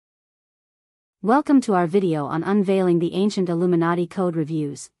Welcome to our video on unveiling the ancient Illuminati code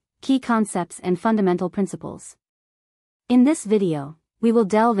reviews, key concepts and fundamental principles. In this video, we will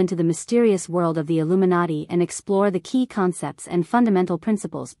delve into the mysterious world of the Illuminati and explore the key concepts and fundamental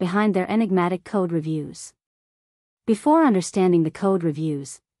principles behind their enigmatic code reviews. Before understanding the code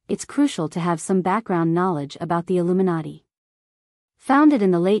reviews, it's crucial to have some background knowledge about the Illuminati. Founded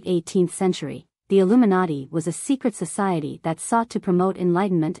in the late 18th century, the Illuminati was a secret society that sought to promote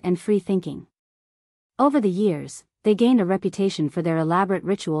enlightenment and free thinking. Over the years, they gained a reputation for their elaborate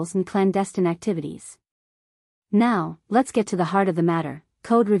rituals and clandestine activities. Now, let's get to the heart of the matter: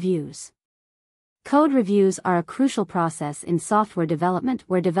 code reviews. Code reviews are a crucial process in software development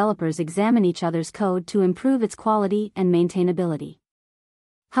where developers examine each other's code to improve its quality and maintainability.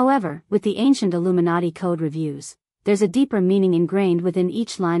 However, with the ancient Illuminati code reviews, there's a deeper meaning ingrained within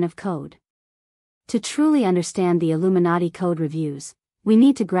each line of code. To truly understand the Illuminati code reviews, we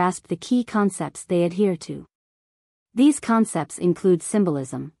need to grasp the key concepts they adhere to. These concepts include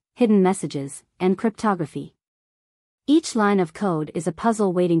symbolism, hidden messages, and cryptography. Each line of code is a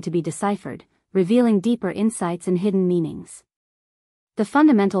puzzle waiting to be deciphered, revealing deeper insights and hidden meanings. The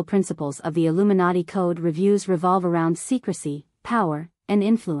fundamental principles of the Illuminati code reviews revolve around secrecy, power, and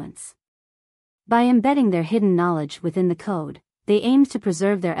influence. By embedding their hidden knowledge within the code, they aim to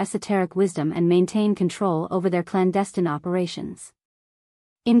preserve their esoteric wisdom and maintain control over their clandestine operations.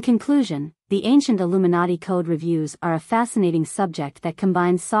 In conclusion, the ancient Illuminati code reviews are a fascinating subject that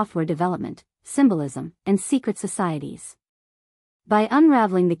combines software development, symbolism, and secret societies. By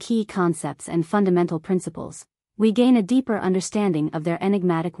unraveling the key concepts and fundamental principles, we gain a deeper understanding of their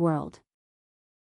enigmatic world.